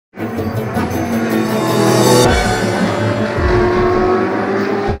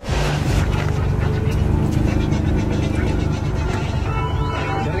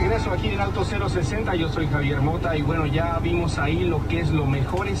soy Javier Mota y bueno, ya vimos ahí lo que es los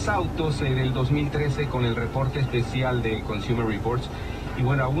mejores autos del 2013 con el reporte especial de Consumer Reports. Y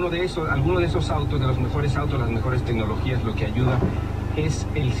bueno, algunos de esos autos, de los mejores autos, las mejores tecnologías, lo que ayuda es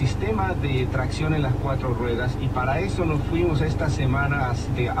el sistema de tracción en las 4 ruedas, y para eso nos fuimos esta semana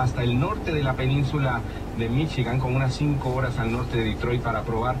hasta el norte de la península de Michigan, con unas 5 horas al norte de Detroit, para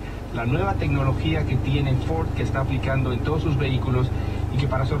probar la nueva tecnología que tiene Ford, que está aplicando en todos sus vehículos, y que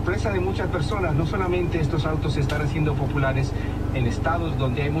para sorpresa de muchas personas, no solamente estos autos se están haciendo populares en estados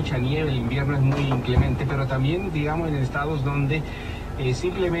donde hay mucha nieve, el invierno es muy inclemente, pero también, digamos, en estados donde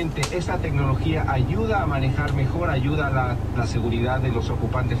simplemente esta tecnología ayuda a manejar mejor, ayuda a la seguridad de los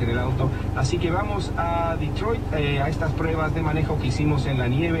ocupantes en el auto. Así que vamos a Detroit, a estas pruebas de manejo que hicimos en la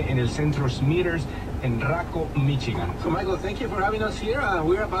nieve en el centro Smithers en Racco, Michigan. So Michael, thank you for having us here.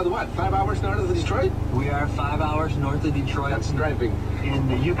 We're about what, 5 hours north of Detroit? We are 5 hours north of Detroit. That's driving. In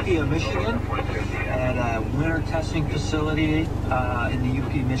the UP of Michigan, at a winter testing facility in the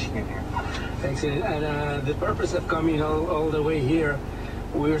UP, Michigan here. Thanks. And the purpose of coming all the way here,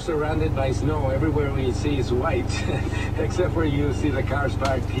 we're surrounded by snow. Everywhere we see is white, except where you see the cars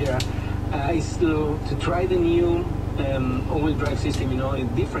parked here. Is to try the new all-wheel drive system, you know, in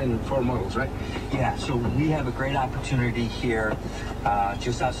different Ford models, right? Yeah, so we have a great opportunity here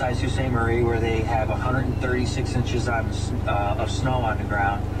just outside Sault Ste. Marie, where they have 136 inches of snow on the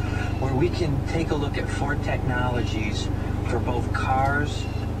ground, where we can take a look at Ford technologies for both cars,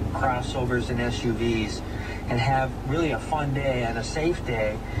 crossovers, and SUVs, and have really a fun day and a safe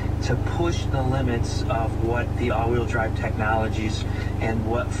day to push the limits of what the all-wheel drive technologies and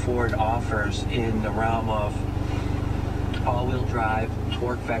what Ford offers in the realm of all-wheel drive,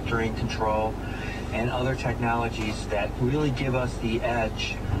 torque vectoring control, and other technologies that really give us the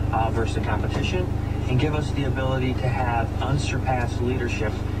edge versus the competition and give us the ability to have unsurpassed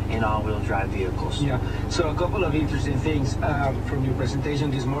leadership in all-wheel drive vehicles. Yeah, so a couple of interesting things from your presentation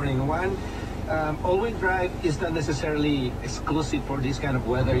this morning. One, all-wheel drive is not necessarily exclusive for this kind of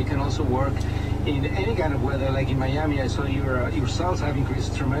weather. It can also work in any kind of weather, like in Miami. I saw your sales have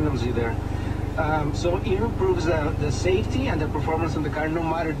increased tremendously there. So it improves the safety and the performance of the car no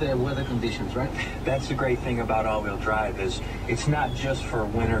matter the weather conditions, right? That's the great thing about all-wheel drive, is it's not just for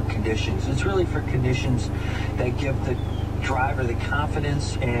winter conditions. It's really for conditions that give the driver the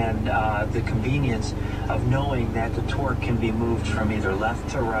confidence and the convenience of knowing that the torque can be moved from either left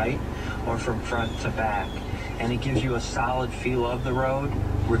to right or from front to back. And it gives you a solid feel of the road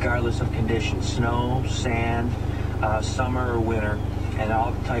regardless of conditions, snow, sand, summer or winter. And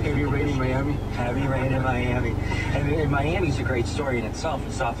all types Heavy rain in Miami? Heavy rain in Miami. And Miami's a great story in itself.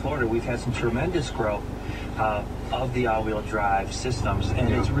 In South Florida, we've had some tremendous growth of the all-wheel drive systems,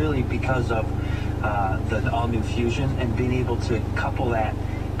 and it's really because of the all-new Fusion and being able to couple that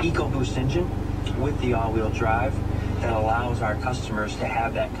EcoBoost engine with the all-wheel drive that allows our customers to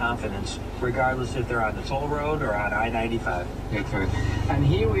have that confidence regardless if they're on the toll road or on I-95. Excellent. And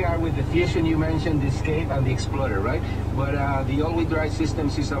here we are with the Fusion. You mentioned the Escape and the Explorer, right? But the all-wheel drive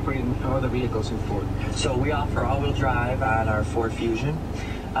systems is offering other vehicles in Ford. So we offer all-wheel drive on our Ford Fusion,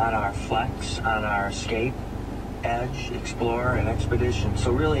 on our Flex, on our Escape, Edge, Explorer, and Expedition.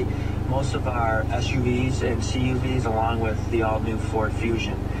 So really, most of our SUVs and CUVs, along with the all-new Ford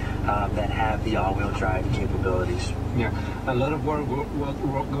Fusion, that have the all-wheel drive capabilities. Yeah, a lot of work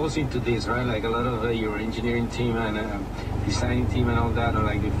goes into this, right? Like a lot of your engineering team and designing team and all that, or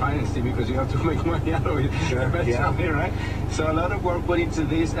like the finance team, because you have to make money out of it. Sure, yeah. Right? So a lot of work put into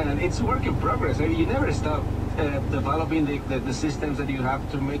this, and it's work in progress. I mean, you never stop developing the systems that you have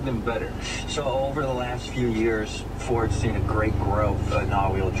to make them better. So over the last few years, Ford's seen a great growth in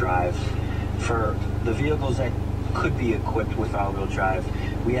all-wheel drive. For the vehicles that could be equipped with all-wheel drive,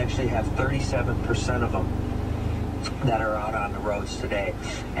 we actually have 37% of them that are out on the roads today.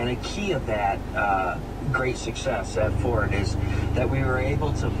 And a key of that great success at Ford is that we were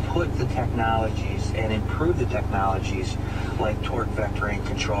able to put the technologies and improve the technologies like torque vectoring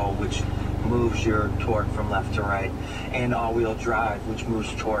control, which moves your torque from left to right, and all-wheel drive, which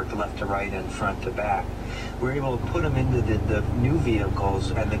moves torque left to right and front to back. We're able to put them into the new vehicles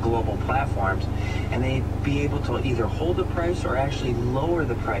and the global platforms, and they'd be able to either hold the price or actually lower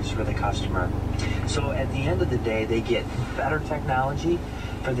the price for the customer. So at the end of the day, they get better technology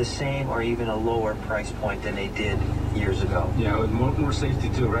for the same or even a lower price point than they did years ago. Yeah, with more safety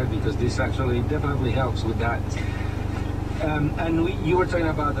too, right? Because this actually definitely helps with that. And you were talking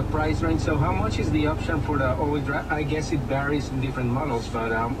about the price range. So how much is the option for the all-wheel drive? I guess it varies in different models, but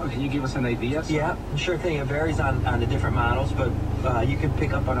can you give us an idea? Yeah, sure thing. It varies on the different models, but You can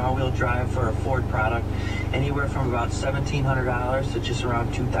pick up an all-wheel drive for a Ford product anywhere from about $1,700 to just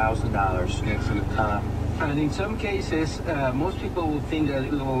around $2,000. Excellent. And in some cases, most people will think that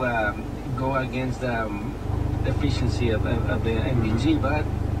it will go against the efficiency of the MPG, but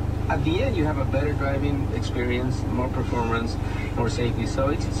at the end you have a better driving experience, more performance, more safety. So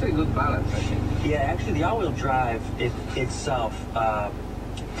it's a good balance, I think. Yeah, actually the all-wheel drive itself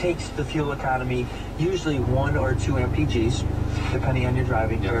takes the fuel economy usually 1 or 2 mpgs, depending on your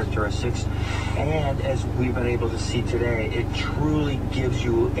driving characteristics. And as we've been able to see today, it truly gives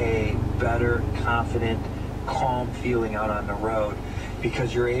you a better, confident, calm feeling out on the road,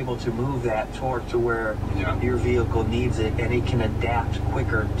 because you're able to move that torque to where your vehicle needs it, and it can adapt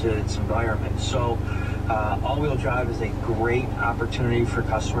quicker to its environment. So all-wheel drive is a great opportunity for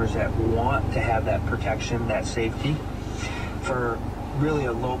customers that want to have that protection, that safety, for really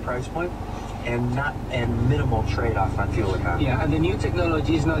a low price point and minimal trade-off on fuel economy. Yeah, and the new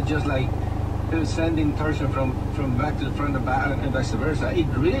technology is not just like sending torsion from back to the front and back and vice versa. It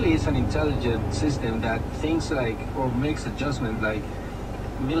really is an intelligent system that thinks like, or makes adjustment like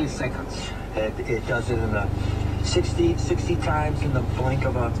milliseconds. It does it in 60 times in the blink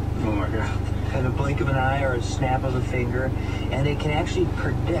of a in a blink of an eye or a snap of a finger, and it can actually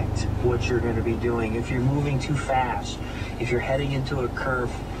predict what you're going to be doing. If you're moving too fast, if you're heading into a curve,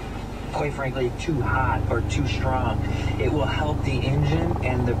 quite frankly, too hot or too strong, it will help the engine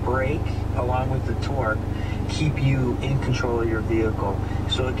and the brake, along with the torque, keep you in control of your vehicle.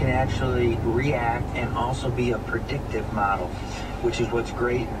 So it can actually react and also be a predictive model, which is what's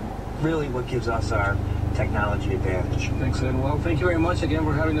great and really what gives us our technology advantage. Excellent. Well, thank you very much again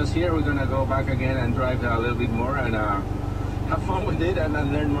for having us here. We're going to go back again and drive a little bit more and have fun with it and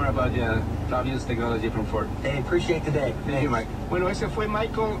learn more about the fabulous technology from Ford. Hey, appreciate the day. Thank you, Mike. Bueno, ese fue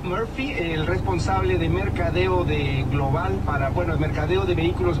Michael Murphy, el responsable de mercadeo de global el mercadeo de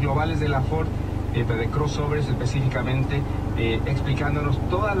vehículos globales de la Ford, de crossovers específicamente, explicándonos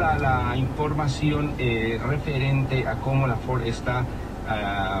toda la información referente a cómo la Ford está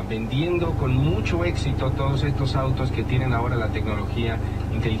vendiendo con mucho éxito todos estos autos que tienen ahora la tecnología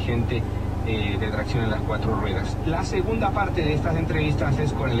inteligente de tracción en las 4 ruedas. La segunda parte de estas entrevistas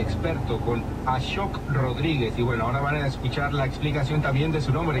es con el experto, con Ashok Rodríguez, y bueno, ahora van a escuchar la explicación también de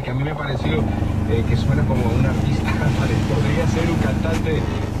su nombre, que a mí me pareció que suena como un artista, podría ser un cantante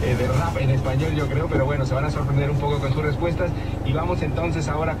de rap en español, yo creo, pero bueno, se van a sorprender un poco con sus respuestas. Y vamos entonces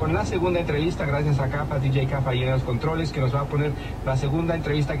ahora con la segunda entrevista, gracias a Capa, DJ Capa y en los controles, que nos va a poner la segunda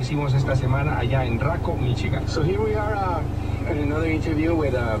entrevista que hicimos esta semana allá en Raco, Michigan. So here we are in another interview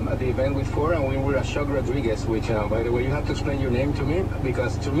with at the event with Ford, and we were Ashok Rodríguez, which, by the way, you have to explain your name to me,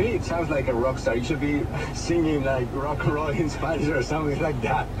 because to me it sounds like a rock star. You should be singing like rock and roll in Spanish or something like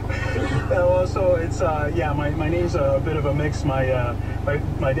that. Well, so it's my name's a bit of a mix.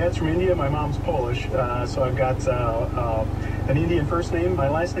 My dad's from India, my mom's Polish, so I've got an Indian first name. My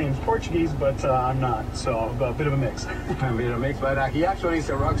last name's Portuguese, but I'm not, so a bit of a mix. A bit of a mix, but he actually is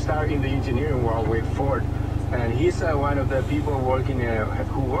a rock star in the engineering world with Ford. And he's one of the people working,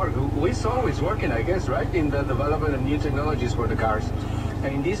 who is always working, I guess, right, in the development of new technologies for the cars.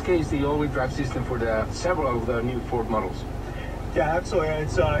 And in this case, the all-wheel drive system for several of the new Ford models. Yeah, absolutely.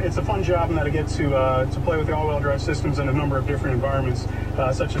 It's a fun job, and that I get to play with the all-wheel drive systems in a number of different environments,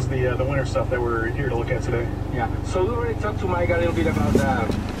 such as the winter stuff that we're here to look at today. Yeah. So we already talked to Mike a little bit about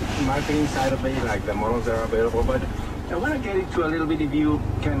the marketing side of it, like the models that are available, but I want to get into a little bit, if you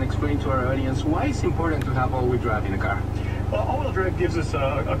can explain to our audience why it's important to have all-wheel drive in a car. Well, all-wheel drive gives us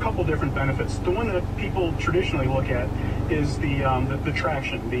a couple different benefits. The one that people traditionally look at is the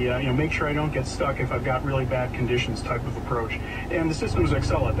traction, make sure I don't get stuck if I've got really bad conditions type of approach. And the systems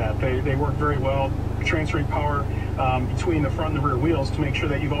excel at that. They work very well, transferring power between the front and the rear wheels to make sure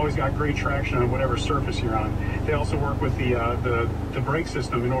that you've always got great traction on whatever surface you're on. They also work with the brake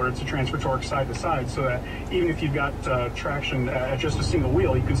system in order to transfer torque side to side, so that even if you've got traction at just a single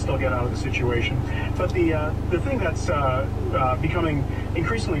wheel, you can still get out of the situation. But the thing that's becoming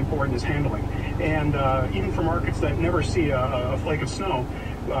increasingly important is handling. And even for markets that never see a flake of snow,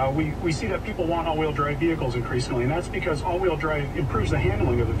 we see that people want all-wheel drive vehicles increasingly, and that's because all-wheel drive improves the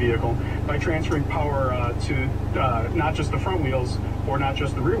handling of the vehicle by transferring power to not just the front wheels or not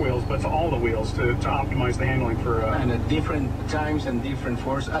just the rear wheels, but to all the wheels to optimize the handling for... and at different times and different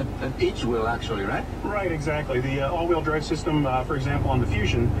force at each wheel, actually, right? Right, exactly. The all-wheel drive system, for example, on the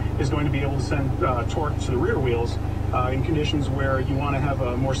Fusion, is going to be able to send torque to the rear wheels in conditions where you want to have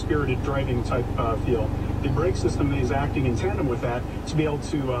a more spirited driving type feel. The brake system is acting in tandem with that to be able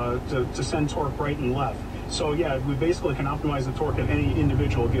to send torque right and left. So yeah, we basically can optimize the torque at any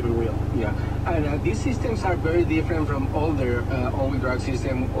individual given wheel. Yeah, and these systems are very different from older all-wheel drive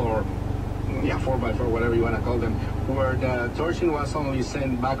system, or 4x4, whatever you want to call them, where the torsion was only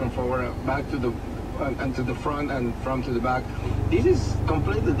sent back and forward, back to the and to the front and from to the back. This is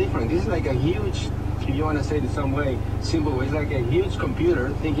completely different. This is like a huge, if you want to say it some way, simple way, it's like a huge computer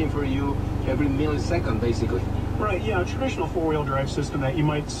thinking for you every millisecond, basically. Right, yeah, a traditional four-wheel drive system that you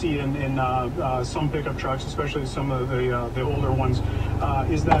might see in some pickup trucks, especially some of the older ones,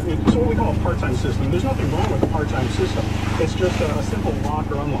 is that it's what we call a part-time system. There's nothing wrong with a part-time system. It's just a simple lock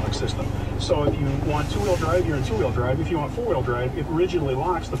or unlock system. So if you want two-wheel drive, you're in two-wheel drive. If you want four-wheel drive, it rigidly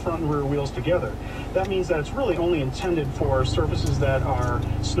locks the front and rear wheels together. That means that it's really only intended for surfaces that are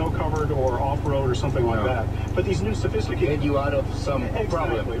snow-covered or off-road or something like that. But these new sophisticated... Get you out of some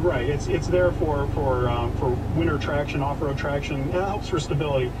problem. Exactly, right. It's there for winter traction, off-road traction. It helps for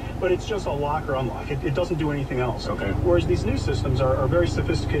stability, but it's just a lock or unlock. It doesn't do anything else. Okay. Whereas these new systems are very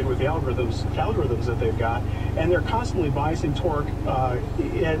sophisticated with the algorithms that they've got, and they're constantly biasing torque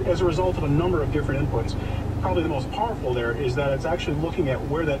as a result of a number of different inputs. Probably the most powerful there is that it's actually looking at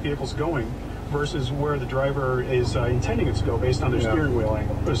where that vehicle's going versus where the driver is intending it to go based on their steering wheel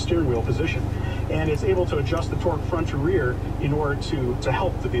angle, or steering wheel position. And it's able to adjust the torque front to rear in order to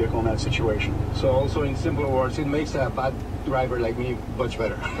help the vehicle in that situation. So also in simple words, it makes a bad driver like me much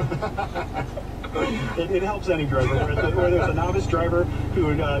better. It helps any driver, whether it's a novice driver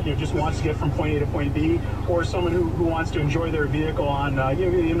who just wants to get from point A to point B, or someone who wants to enjoy their vehicle on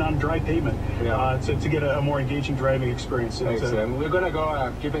even on dry pavement, to get a more engaging driving experience. Excellent. We're gonna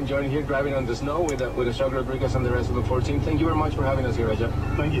go keep enjoying here driving on the snow with the Chuck Rodriguez and the rest of the 14. Thank you very much for having us here, Raja.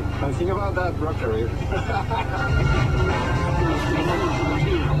 Thank you. And think about that rock career.